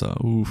daughter.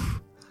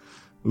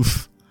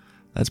 Oof,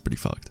 that's pretty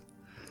fucked.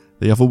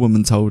 The other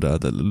woman told her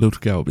that the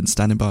little girl had been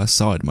standing by her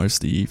side most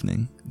of the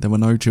evening. There were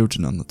no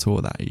children on the tour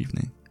that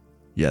evening.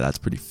 Yeah, that's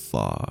pretty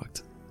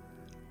fucked.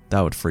 That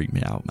would freak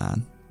me out,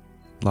 man.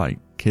 Like,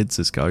 kids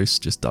as ghosts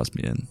just does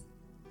me in.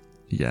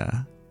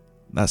 Yeah,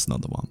 that's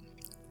not the one.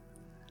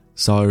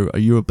 So, are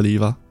you a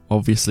believer?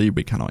 Obviously,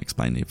 we cannot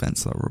explain the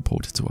events that are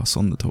reported to us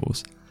on the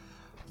tours,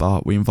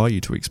 but we invite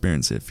you to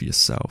experience it for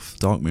yourself.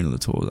 Dark Moon of the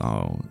Tours.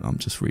 Oh, I'm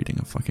just reading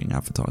a fucking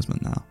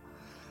advertisement now.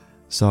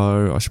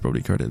 So, I should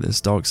probably credit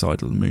this. Dark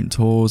Side of the Moon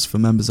Tours for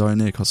members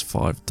only. It costs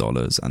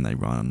 $5 and they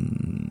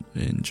run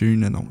in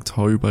June and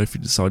October. If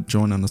you decide to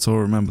join on the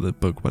tour, remember the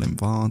book well in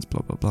advance,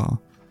 blah blah blah.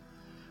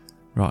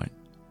 Right,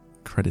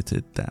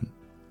 credited them.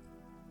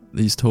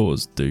 These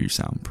tours do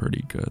sound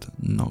pretty good,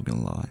 not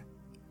gonna lie.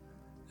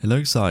 It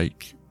looks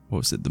like,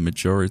 the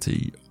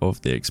majority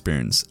of the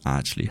experience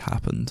actually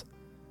happened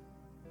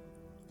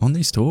on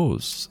these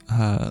tours.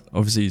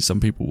 Obviously, some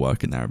people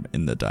working there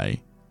in the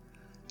day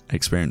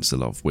experienced a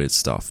lot of weird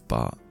stuff,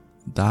 but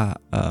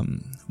that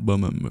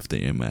woman with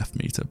the EMF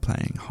meter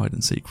playing hide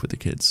and seek with the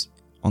kids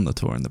on the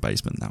tour in the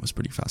basement, that was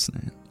pretty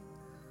fascinating.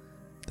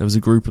 There was a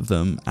group of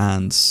them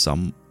and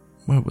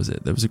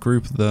there was a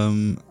group of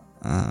them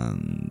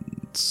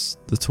and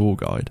the tour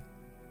guide.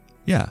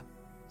 Yeah,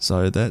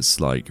 so that's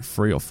like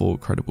 3 or 4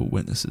 credible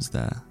witnesses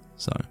there,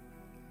 so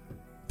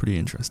pretty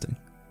interesting.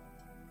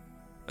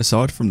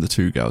 Aside from the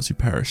 2 girls who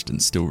perished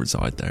and still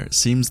reside there, it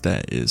seems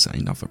there is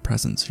another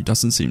presence who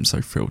doesn't seem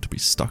so thrilled to be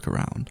stuck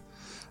around.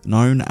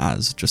 Known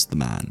as Just the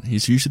Man,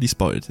 he's usually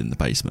spotted in the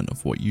basement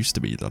of what used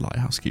to be the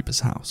lighthouse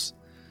keeper's house.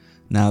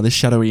 Now, this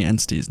shadowy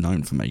entity is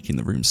known for making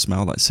the room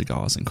smell like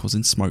cigars and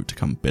causing smoke to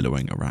come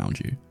billowing around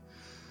you.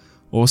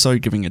 Also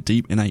giving a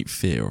deep innate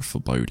fear of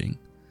foreboding.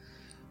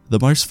 The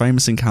most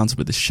famous encounter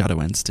with this shadow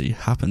entity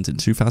happened in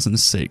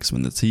 2006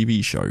 when the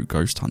TV show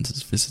Ghost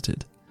Hunters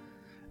visited.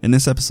 In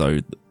this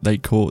episode, they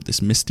caught this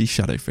misty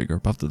shadow figure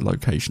above the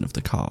location of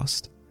the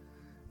cast.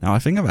 Now, I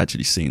think I've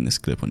actually seen this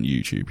clip on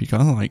YouTube. He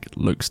kind of like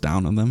looks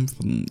down on them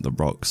from the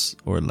rocks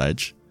or a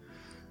ledge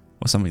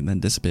or something, then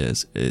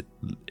disappears.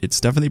 It's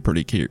definitely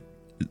pretty cute.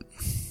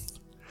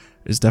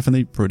 It's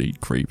definitely pretty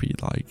creepy.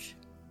 Like,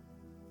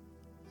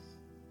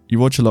 you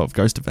watch a lot of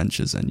Ghost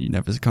Adventures and you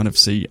never kind of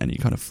see any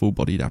kind of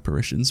full-bodied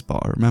apparitions, but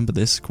I remember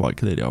this quite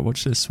clearly. I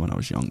watched this when I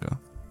was younger.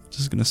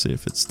 Just gonna see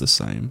if it's the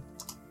same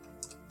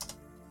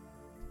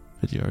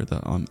video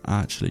that I'm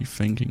actually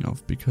thinking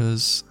of,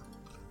 because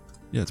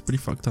yeah, it's pretty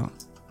fucked up.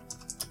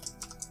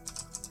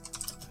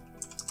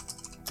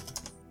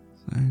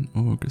 St.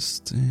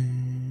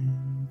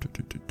 Augustine.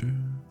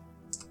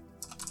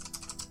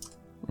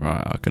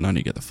 Right, I can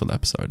only get the full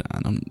episode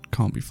and I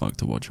can't be fucked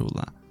to watch all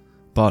that.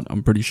 But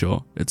I'm pretty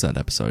sure it's that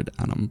episode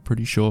and I'm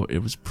pretty sure it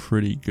was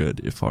pretty good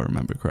if I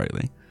remember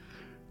correctly.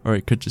 Or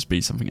it could just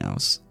be something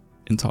else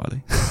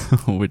entirely,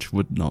 which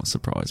would not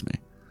surprise me.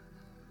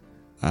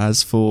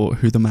 As for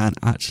who the man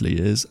actually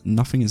is,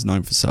 nothing is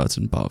known for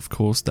certain, but of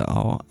course there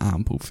are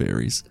ample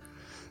theories.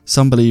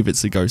 Some believe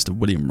it's the ghost of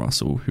William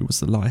Russell, who was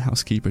the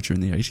lighthouse keeper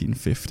during the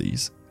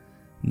 1850s.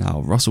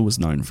 Now, Russell was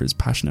known for his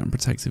passionate and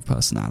protective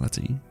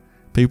personality.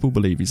 People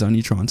believe he's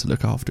only trying to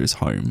look after his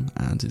home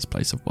and his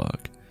place of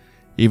work,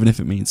 even if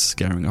it means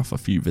scaring off a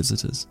few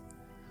visitors.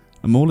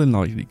 A more than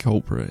likely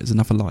culprit is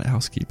another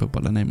lighthouse keeper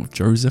by the name of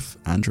Joseph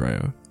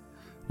Andreo.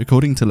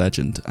 According to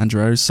legend,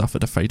 Andreo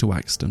suffered a fatal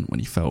accident when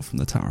he fell from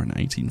the tower in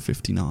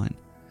 1859.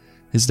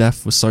 His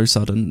death was so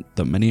sudden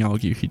that many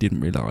argue he didn't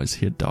realise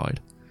he had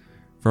died.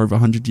 For over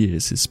 100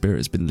 years, his spirit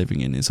has been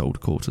living in his old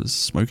quarters,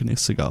 smoking a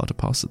cigar to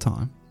pass the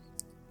time.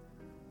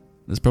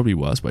 There's probably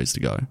worse ways to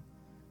go.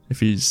 If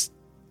he's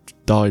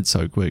died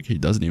so quick he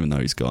doesn't even know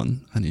he's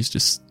gone, and he's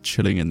just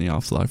chilling in the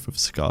afterlife with a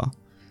cigar,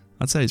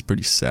 I'd say he's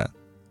pretty set.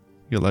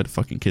 You got a load of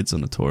fucking kids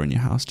on a tour in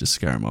your house, just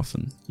scare them off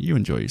and you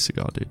enjoy your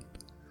cigar, dude.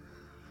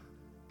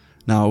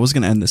 Now, I was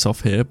going to end this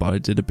off here, but I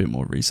did a bit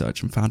more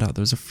research and found out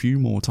there's a few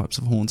more types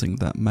of haunting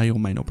that may or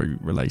may not be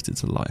related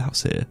to the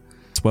lighthouse here.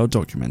 It's well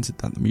documented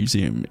that the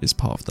museum is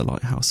part of the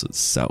lighthouse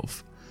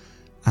itself,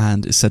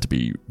 and is said to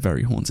be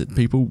very haunted.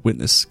 People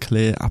witness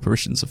clear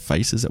apparitions of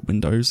faces at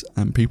windows,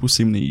 and people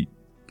seemingly,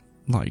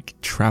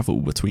 travel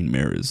between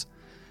mirrors,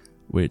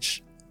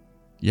 which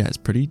yeah, it's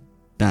pretty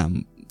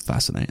damn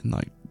fascinating.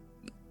 Like,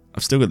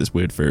 I've still got this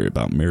weird theory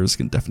about mirrors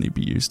can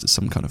definitely be used as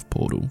some kind of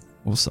portal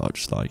or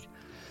such. Like,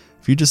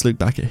 if you just look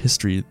back at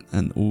history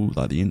and all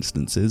like the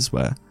instances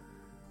where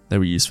they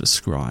were used for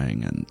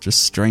scrying and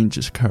just strange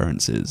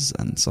occurrences,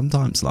 and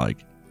sometimes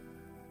like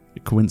a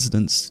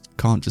coincidence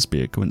can't just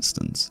be a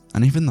coincidence.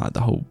 And even like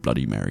the whole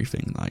Bloody Mary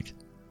thing, like,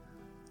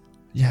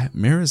 yeah,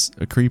 mirrors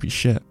are creepy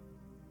shit.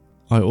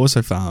 I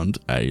also found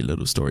a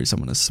little story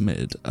someone has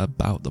submitted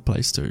about the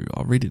place too.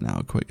 I'll read it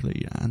now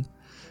quickly and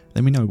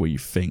let me know what you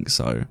think.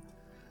 So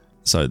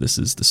this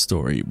is the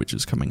story which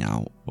is coming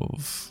out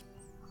of,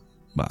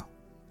 well,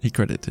 he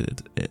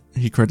credited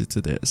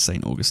it as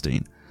St.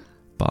 Augustine,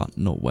 but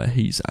not where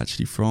he's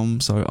actually from.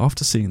 So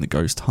after seeing the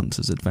Ghost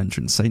Hunters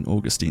Adventure in St.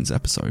 Augustine's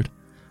episode,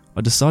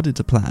 I decided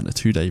to plan a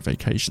 2-day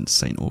vacation to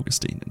St.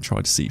 Augustine and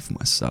try to see for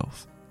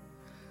myself.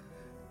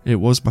 It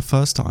was my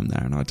first time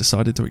there, and I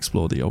decided to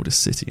explore the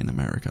oldest city in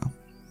America.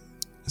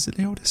 Is it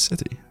the oldest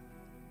city?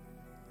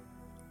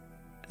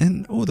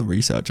 In all the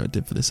research I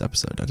did for this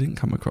episode, I didn't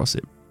come across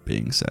it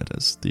being said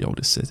as the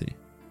oldest city.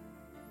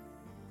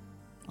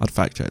 I'd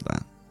fact check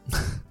that.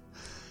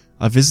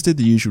 I visited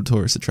the usual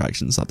tourist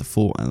attractions like the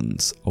fort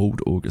and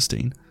Old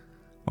Augustine.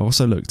 I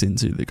also looked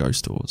into the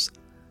ghost tours.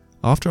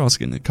 After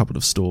asking a couple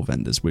of store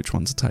vendors which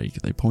one to take,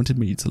 they pointed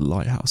me to the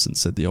lighthouse and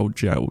said the old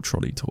jail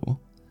trolley tour.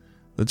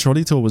 The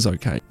trolley tour was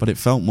okay, but it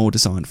felt more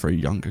designed for a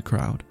younger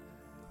crowd.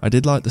 I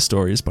did like the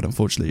stories, but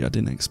unfortunately I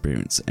didn't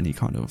experience any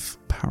kind of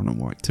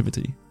paranormal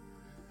activity.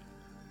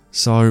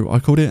 So I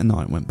called it a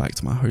night and went back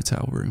to my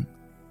hotel room.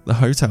 The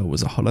hotel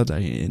was a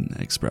Holiday Inn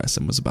Express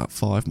and was about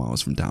 5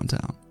 miles from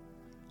downtown.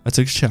 I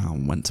took a shower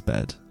and went to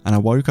bed, and I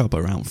woke up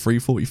around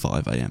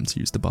 3:45 AM to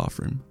use the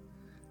bathroom.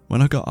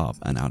 When I got up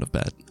and out of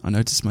bed, I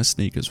noticed my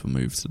sneakers were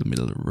moved to the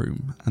middle of the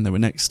room, and they were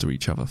next to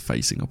each other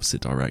facing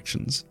opposite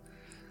directions.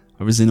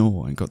 I was in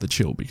awe and got the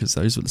chill because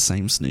those were the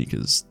same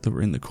sneakers that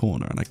were in the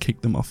corner and I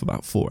kicked them off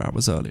about 4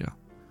 hours earlier.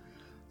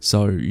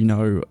 So, you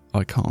know,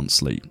 I can't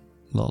sleep.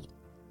 Lol.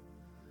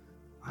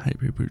 I hate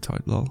people who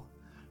type lol.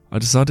 I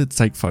decided to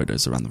take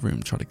photos around the room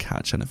and try to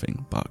catch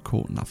anything, but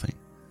caught nothing.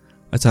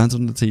 I turned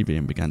on the TV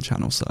and began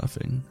channel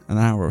surfing. An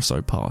hour or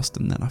so passed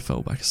and then I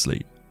fell back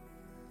asleep.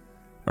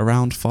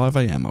 Around 5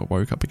 AM I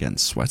woke up again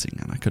sweating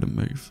and I couldn't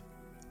move.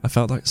 I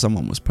felt like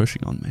someone was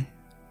pushing on me.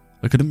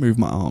 I couldn't move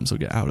my arms or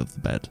get out of the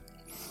bed.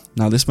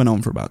 Now this went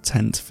on for about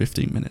 10 to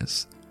 15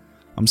 minutes.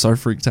 I'm so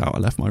freaked out I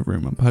left my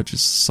room and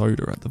purchased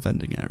soda at the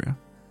vending area.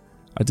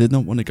 I did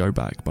not want to go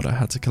back, but I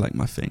had to collect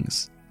my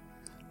things.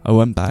 I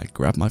went back,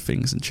 grabbed my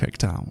things and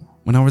checked out.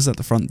 When I was at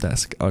the front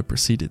desk, I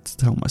proceeded to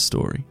tell my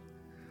story.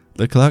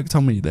 The clerk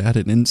told me they had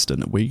an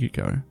incident a week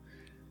ago,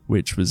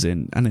 which was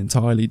in an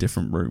entirely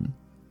different room.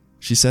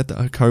 She said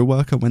that her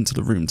co-worker went to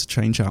the room to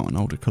change out an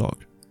older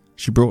clock.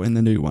 She brought in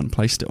the new one,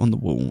 placed it on the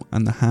wall,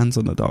 and the hands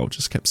on the dial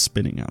just kept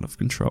spinning out of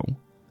control.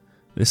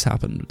 This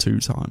happened 2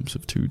 times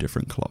with 2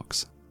 different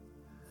clocks.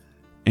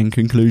 In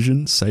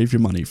conclusion, save your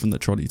money from the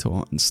trolley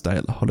tour and stay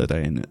at the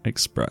Holiday Inn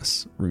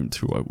Express, room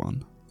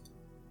 201.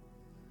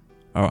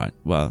 Alright,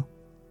 well,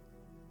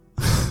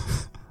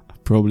 I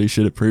probably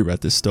should have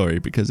pre-read this story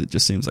because it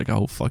just seems like a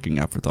whole fucking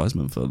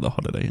advertisement for the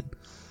Holiday Inn.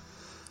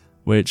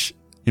 Which,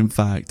 in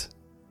fact,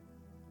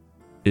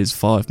 is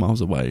 5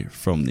 miles away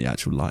from the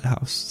actual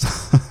lighthouse.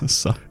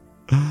 So,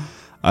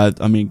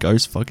 I mean,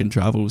 ghosts fucking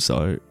travel,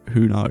 so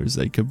who knows,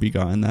 they could be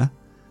going there.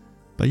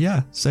 But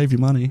yeah, save your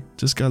money.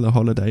 Just go to the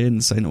Holiday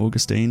Inn St.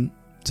 Augustine,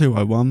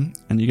 201,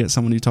 and you get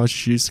someone who ties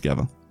your shoes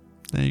together.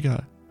 There you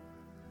go.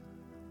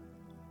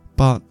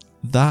 But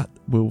that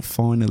will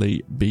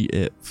finally be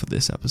it for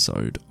this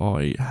episode.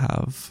 I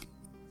have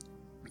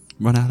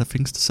run out of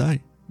things to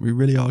say. We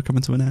really are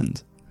coming to an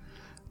end.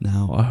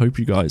 Now, I hope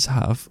you guys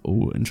have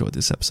all enjoyed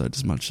this episode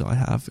as much as I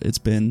have. It's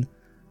been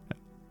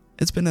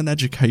an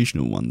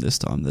educational one this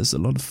time. There's a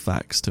lot of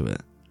facts to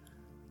it.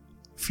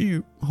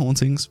 Few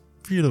hauntings,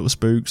 few little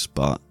spooks,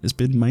 but it's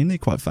been mainly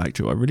quite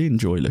factual. I really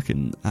enjoy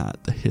looking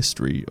at the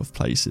history of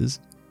places.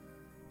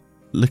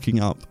 Looking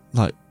up,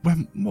 like,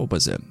 what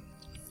was it?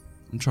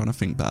 I'm trying to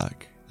think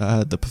back.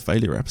 The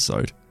Pafalia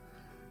episode.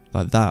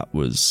 Like,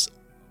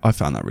 I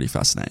found that really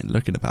fascinating.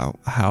 Looking about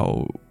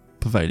how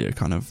Pafalia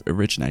kind of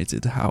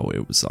originated, how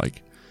it was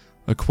like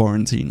a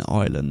quarantine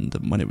island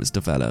and when it was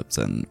developed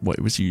and what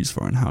it was used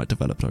for and how it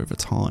developed over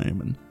time.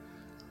 And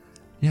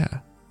yeah,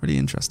 really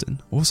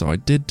interesting. Also, I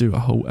did do a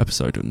whole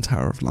episode on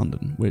Tower of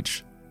London,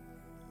 which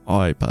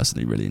I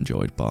personally really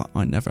enjoyed, but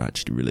I never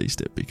actually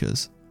released it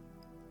because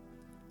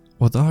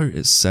although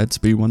it's said to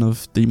be one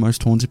of the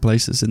most haunted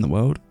places in the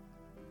world,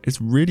 it's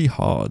really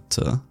hard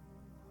to,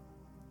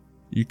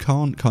 you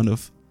can't kind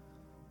of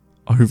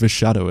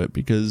overshadow it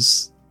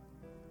because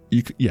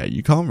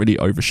you can't really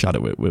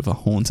overshadow it with a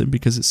haunting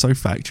because it's so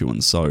factual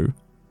and so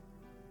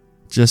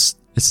just,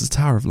 it's the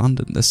Tower of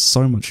London. There's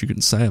so much you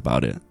can say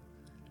about it.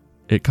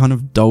 It kind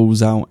of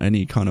doles out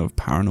any kind of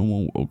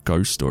paranormal or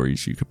ghost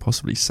stories you could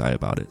possibly say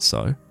about it.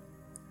 So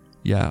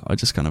yeah, I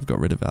just kind of got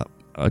rid of that.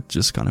 I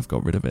just kind of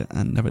got rid of it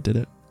and never did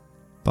it.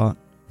 But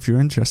if you're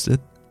interested,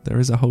 there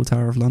is a whole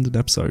Tower of London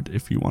episode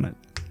if you want it.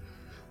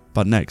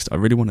 But next, I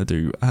really want to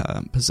do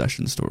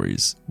possession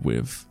stories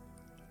with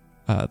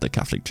the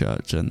Catholic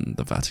Church and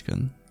the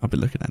Vatican. I've been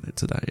looking at it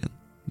today, and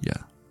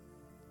yeah,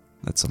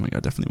 that's something I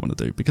definitely want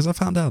to do, because I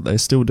found out they're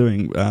still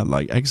doing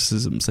like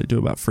exorcisms. They do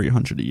about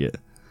 300 a year,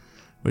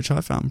 which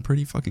I found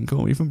pretty fucking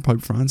cool. Even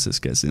Pope Francis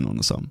gets in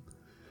on some,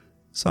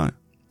 so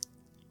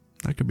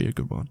that could be a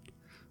good one.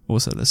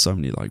 Also, there's so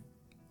many like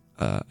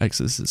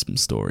exorcism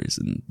stories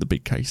and the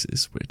big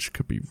cases, which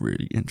could be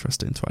really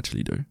interesting to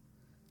actually do.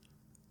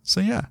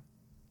 So yeah,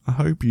 I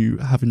hope you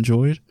have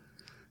enjoyed.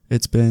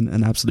 It's been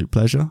an absolute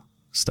pleasure.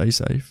 Stay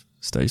safe,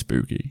 stay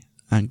spooky,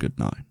 and good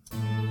night.